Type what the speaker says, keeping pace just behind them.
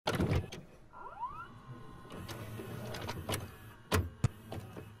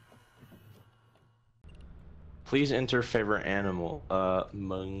Please enter favorite animal.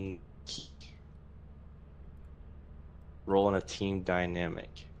 Monkey. Role in a team dynamic.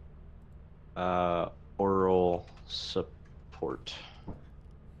 Oral support.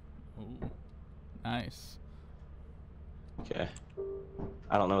 Ooh, nice. Okay.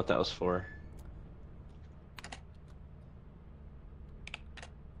 I don't know what that was for.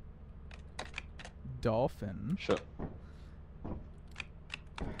 Dolphin. Sure.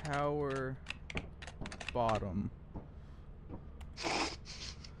 Power bottom.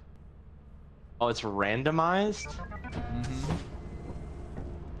 Oh, it's randomized? Mm-hmm.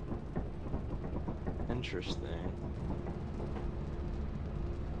 Interesting.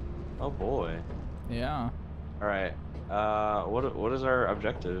 Oh boy. Yeah. Alright. What is our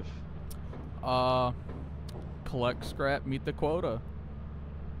objective? Collect scrap, meet the quota.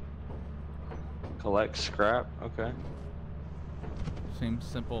 Collect scrap? Okay. Seems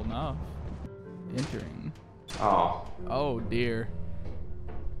simple enough. Entering. Oh. Oh dear.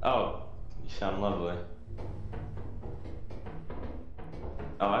 Oh, you sound lovely.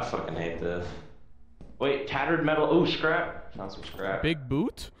 Oh, I fucking hate this. Wait, tattered metal. Oh, scrap. Found some scrap. Big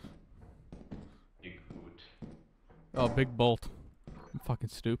boot? Big boot. Oh, big bolt. I'm fucking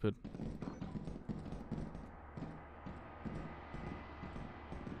stupid.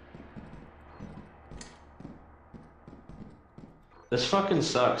 This fucking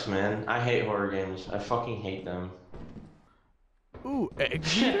sucks, man. I hate horror games. I fucking hate them. Ooh,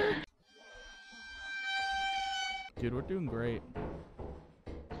 Exeter? Dude, we're doing great.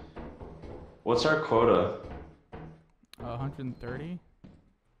 What's our quota? 130?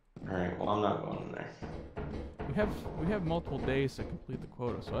 Alright, well, I'm not going in there. We have multiple days to complete the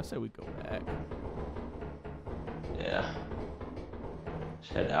quota, so I say we go back. Yeah.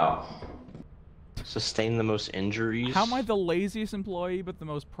 Just head out. Sustain the most injuries. How am I the laziest employee but the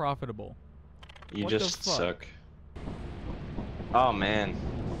most profitable? You What the just fuck? suck. Oh, man.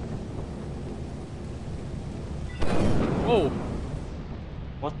 Whoa!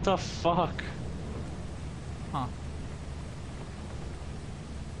 What the fuck? Huh.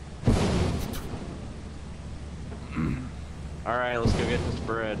 Alright, let's go get this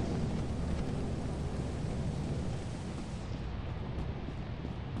bread.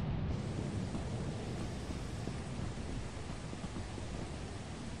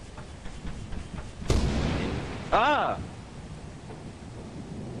 Ah!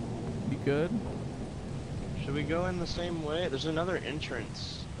 You good? Should we go in the same way? There's another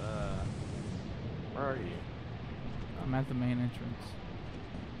entrance. Where are you? I'm at the main entrance.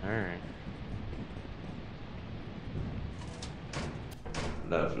 Alright.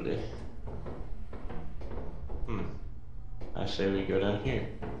 Lovely. I say we go down here.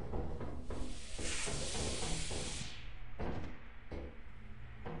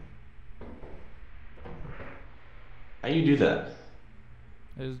 How you do that?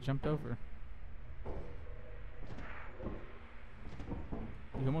 I just jumped over.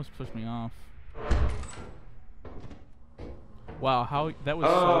 You almost pushed me off. Wow, how that was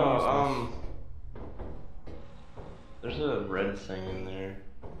so useless. There's a red thing in there.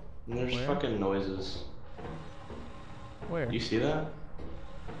 And there's Where? fucking noises. Where? You see that?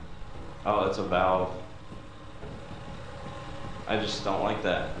 Oh, it's a valve. I just don't like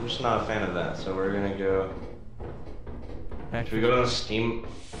that. I'm just not a fan of that, so we're gonna go... Back Should we go to the steam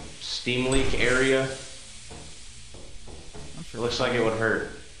leak area? I'm It sure. looks like it would hurt.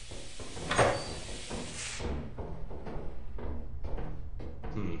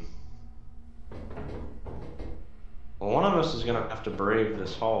 Well, one of us is gonna have to brave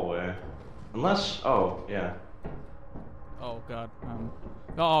this hallway. Unless, oh, yeah. Oh god.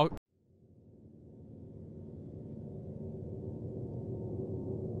 Oh.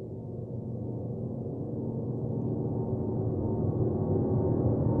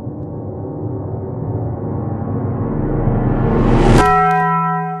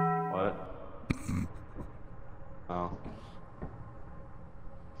 What? Oh.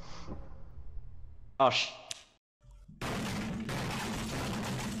 Oh,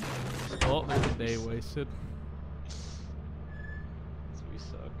 Well, there's a day wasted. We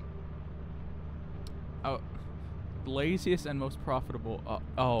suck. Oh, laziest and most profitable.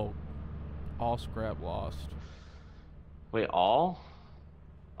 Oh, all scrap lost. Wait, all?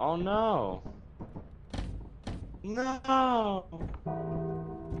 Oh no. No.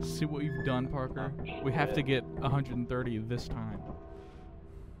 See what you've done, Parker. We have to get 130 this time.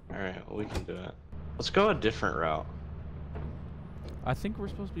 Alright, well, we can do it. Let's go a different route. I think we're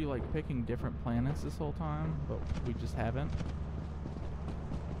supposed to be like picking different planets this whole time, but we just haven't.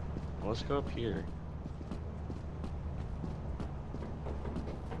 Let's go up here.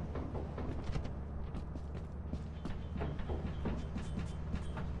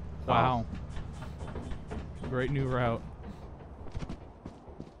 Wow. Great new route.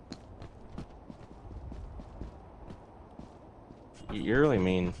 You're really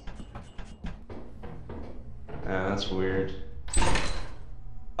mean. That's weird.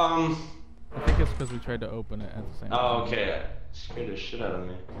 I think it's because we tried to open it at the same time. Oh, okay. Scared the shit out of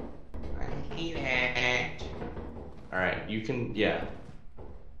me. I hate it. Alright, you can, yeah.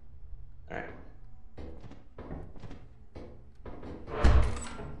 Alright.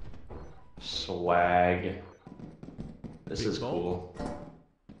 Swag. This Big is bowl. cool.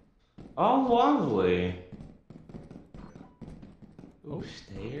 Oh, lovely. Ooh,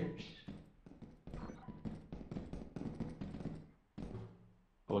 stairs.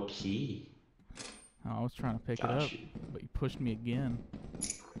 Oh, a key. Oh, I was trying to pick it up, but you pushed me again.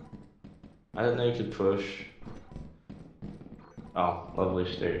 I didn't know you could push. Oh, lovely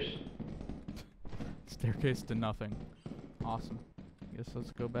stairs. Staircase to nothing. Awesome. Guess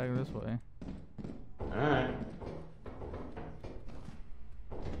let's go back this way. Alright.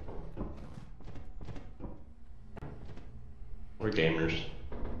 We're gamers.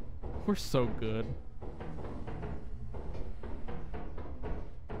 We're so good.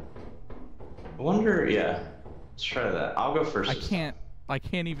 I wonder, yeah. Let's try that. I'll go first. I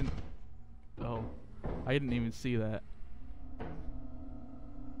can't even. Oh, I didn't even see that.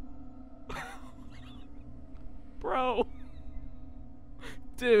 Bro.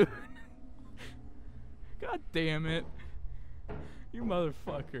 Dude. God damn it. You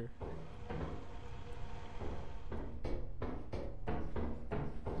motherfucker.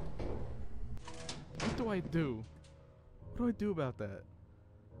 What do I do? What do I do about that?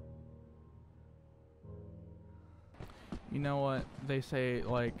 You know what they say,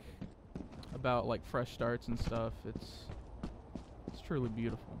 like, about like fresh starts and stuff. It's truly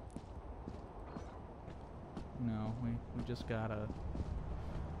beautiful. No, we just gotta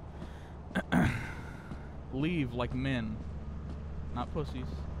leave like men, not pussies,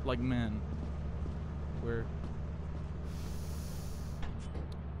 like men. We're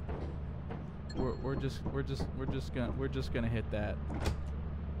just gonna hit that.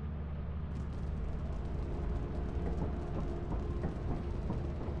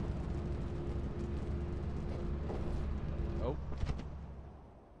 Oh.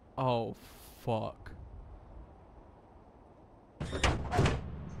 Oh, fuck.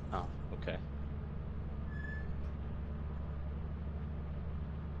 Oh, okay.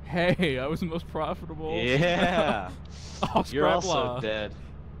 Hey, I was the most profitable. Yeah. Oh, You're also Scrabla. dead.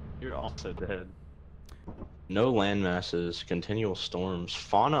 You're also dead. No land masses, continual storms,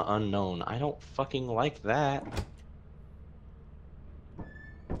 fauna unknown. I don't fucking like that.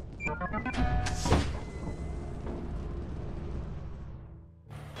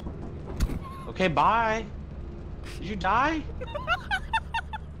 Okay, bye. Did you die?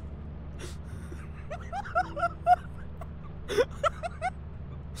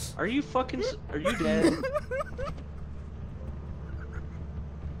 Are you fucking are you dead?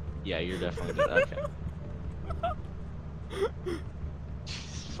 Yeah, you're definitely dead. Okay.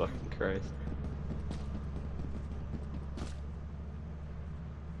 Jesus fucking Christ.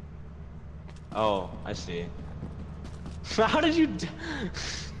 Oh, I see. How did you God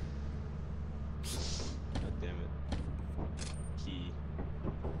damn it. Key.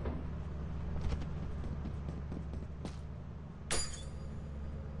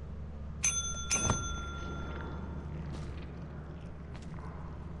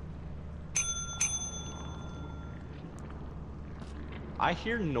 I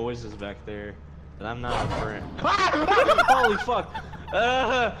hear noises back there that I'm not a friend. Holy fuck!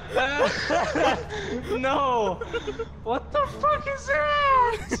 No! What the fuck is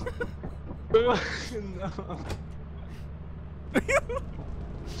that? No.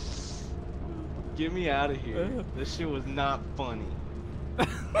 Get me out of here. This shit was not funny. It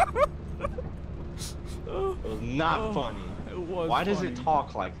was not funny. It was Why does funny. it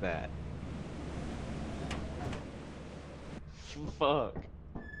talk like that? Fuck.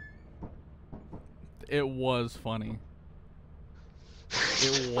 It was funny.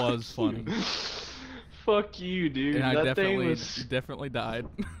 It was funny. Fuck you, dude. And I that thing was... definitely died.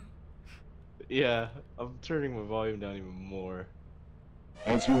 Yeah, I'm turning my volume down even more.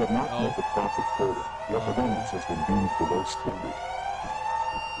 As you have not met the profit quota, your performance has been deemed below standard.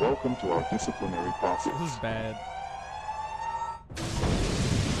 Welcome to our disciplinary process. This is bad.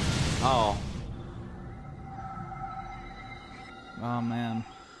 Oh. Oh man.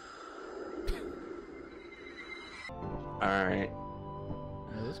 Alright.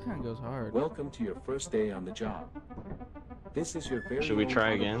 Yeah, this kind of goes hard. Welcome to your first day on the job. This is your very Should we own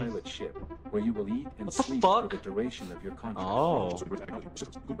try again? autopilot ship, where you will eat and What the sleep fuck? for the duration of your contract. Oh.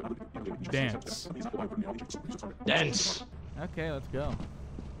 Dance. Dance. Okay, let's go.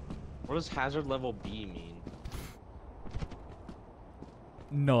 What does hazard level B mean?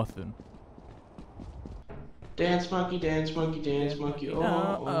 Nothing. Dance monkey, dance monkey, dance monkey. Oh.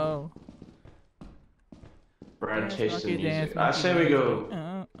 Oh. Brad Dance taste the monkey, music. dance I say we monkey,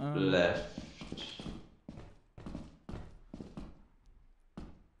 go monkey. left.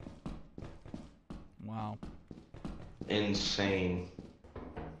 Wow. Insane.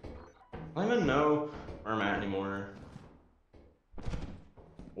 I don't even know where I'm at anymore.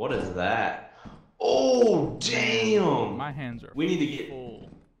 What is that? Oh, damn! My hands are We need to get. full.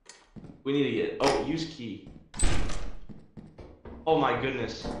 We need to get. Oh, use key. Oh my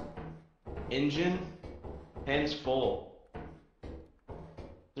goodness. Engine. Hands full.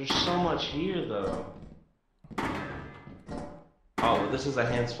 There's so much here though. Oh, this is a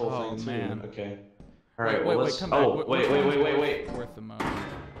hands full Oh, thing too. man. Okay. All right. Wait, well, let's. come back. Oh, Which wait, one's worth the most?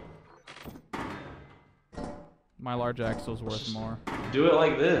 My large axle's worth Just- more. Do it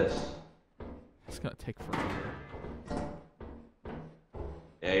like this. It's gonna take forever.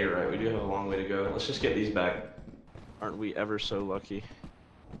 Yeah, you're right. We do have a long way to go. Let's just get these back. Aren't we ever so lucky?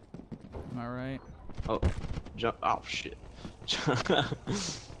 Am I right? Oh, jump. Oh, shit.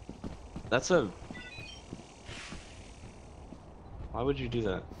 That's a. Why would you do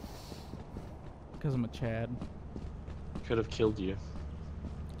that? Because I'm a Chad. Could have killed you.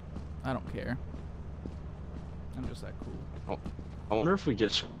 I don't care. I'm just that cool. I wonder if we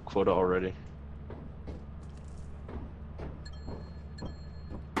get quota already.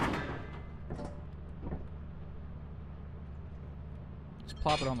 Just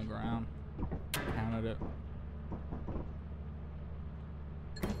plop it on the ground. Counted it.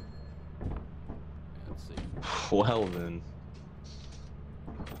 Let's see. Well then.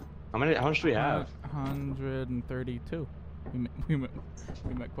 How much do we have? 132. We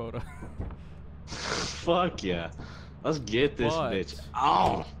met quota. Fuck yeah. Let's get this But- bitch.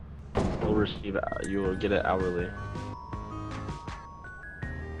 Oh! We'll receive it. You will get it hourly.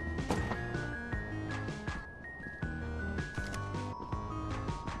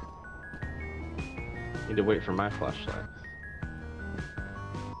 Need to wait for my flashlight.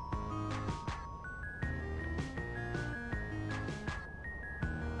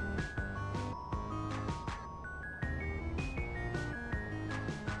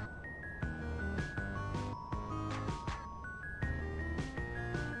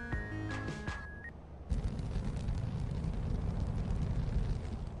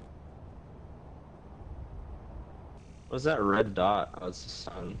 What's that red dot? Oh, it's the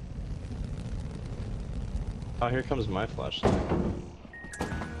sun. Oh, here comes my flashlight.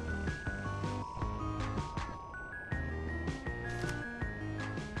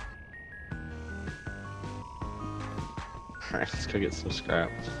 Alright, let's go get some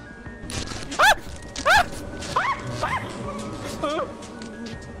scrap.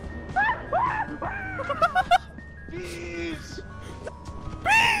 Bees!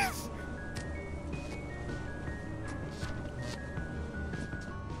 Bees!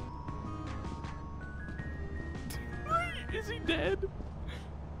 Is he dead?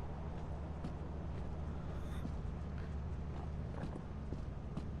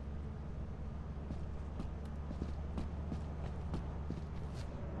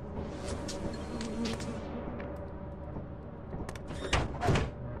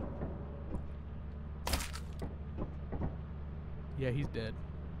 Yeah, he's dead.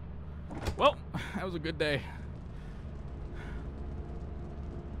 Well, that was a good day.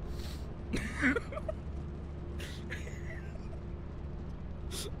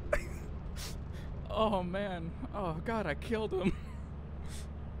 Oh man. Oh god, I killed him.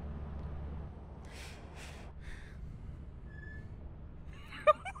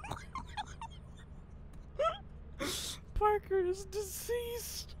 Parker is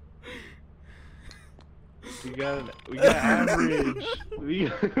deceased. We got average. we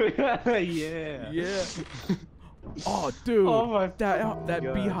got, yeah. Yeah. Oh dude. Oh my that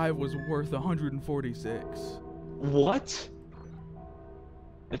God. beehive was worth 146. What?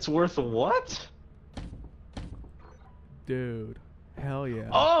 It's worth what? Dude. Hell yeah.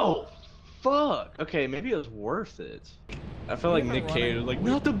 Oh, fuck. Okay, maybe it was worth it. I felt like We Nick were Cage was running- like,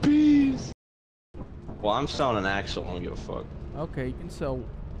 not the bees. Well, I'm selling an axle. I don't give a fuck. Okay, you can sell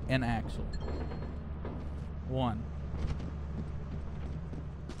an axle. One.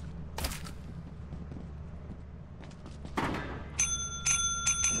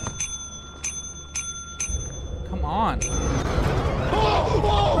 Come on.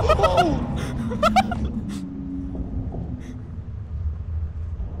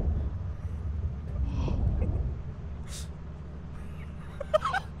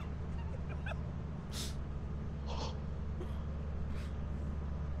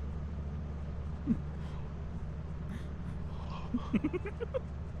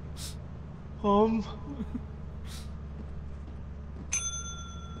 Um.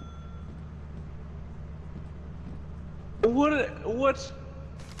 What? What?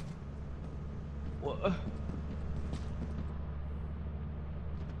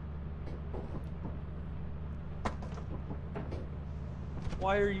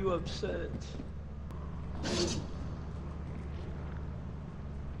 Why are you upset?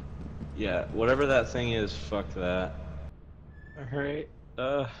 Yeah, whatever that thing is, fuck that. Alright,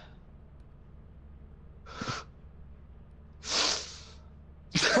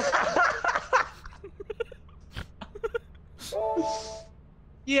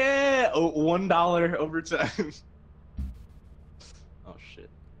 yeah! Oh, $1 overtime. Oh shit.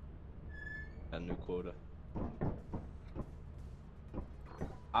 Got a new quota.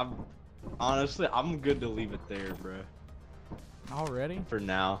 Honestly, I'm good to leave it there, bro. Already? For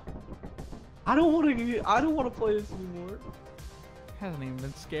now. I don't want to play this anymore. Hasn't even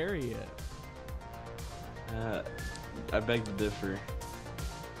been scary yet. I beg to differ.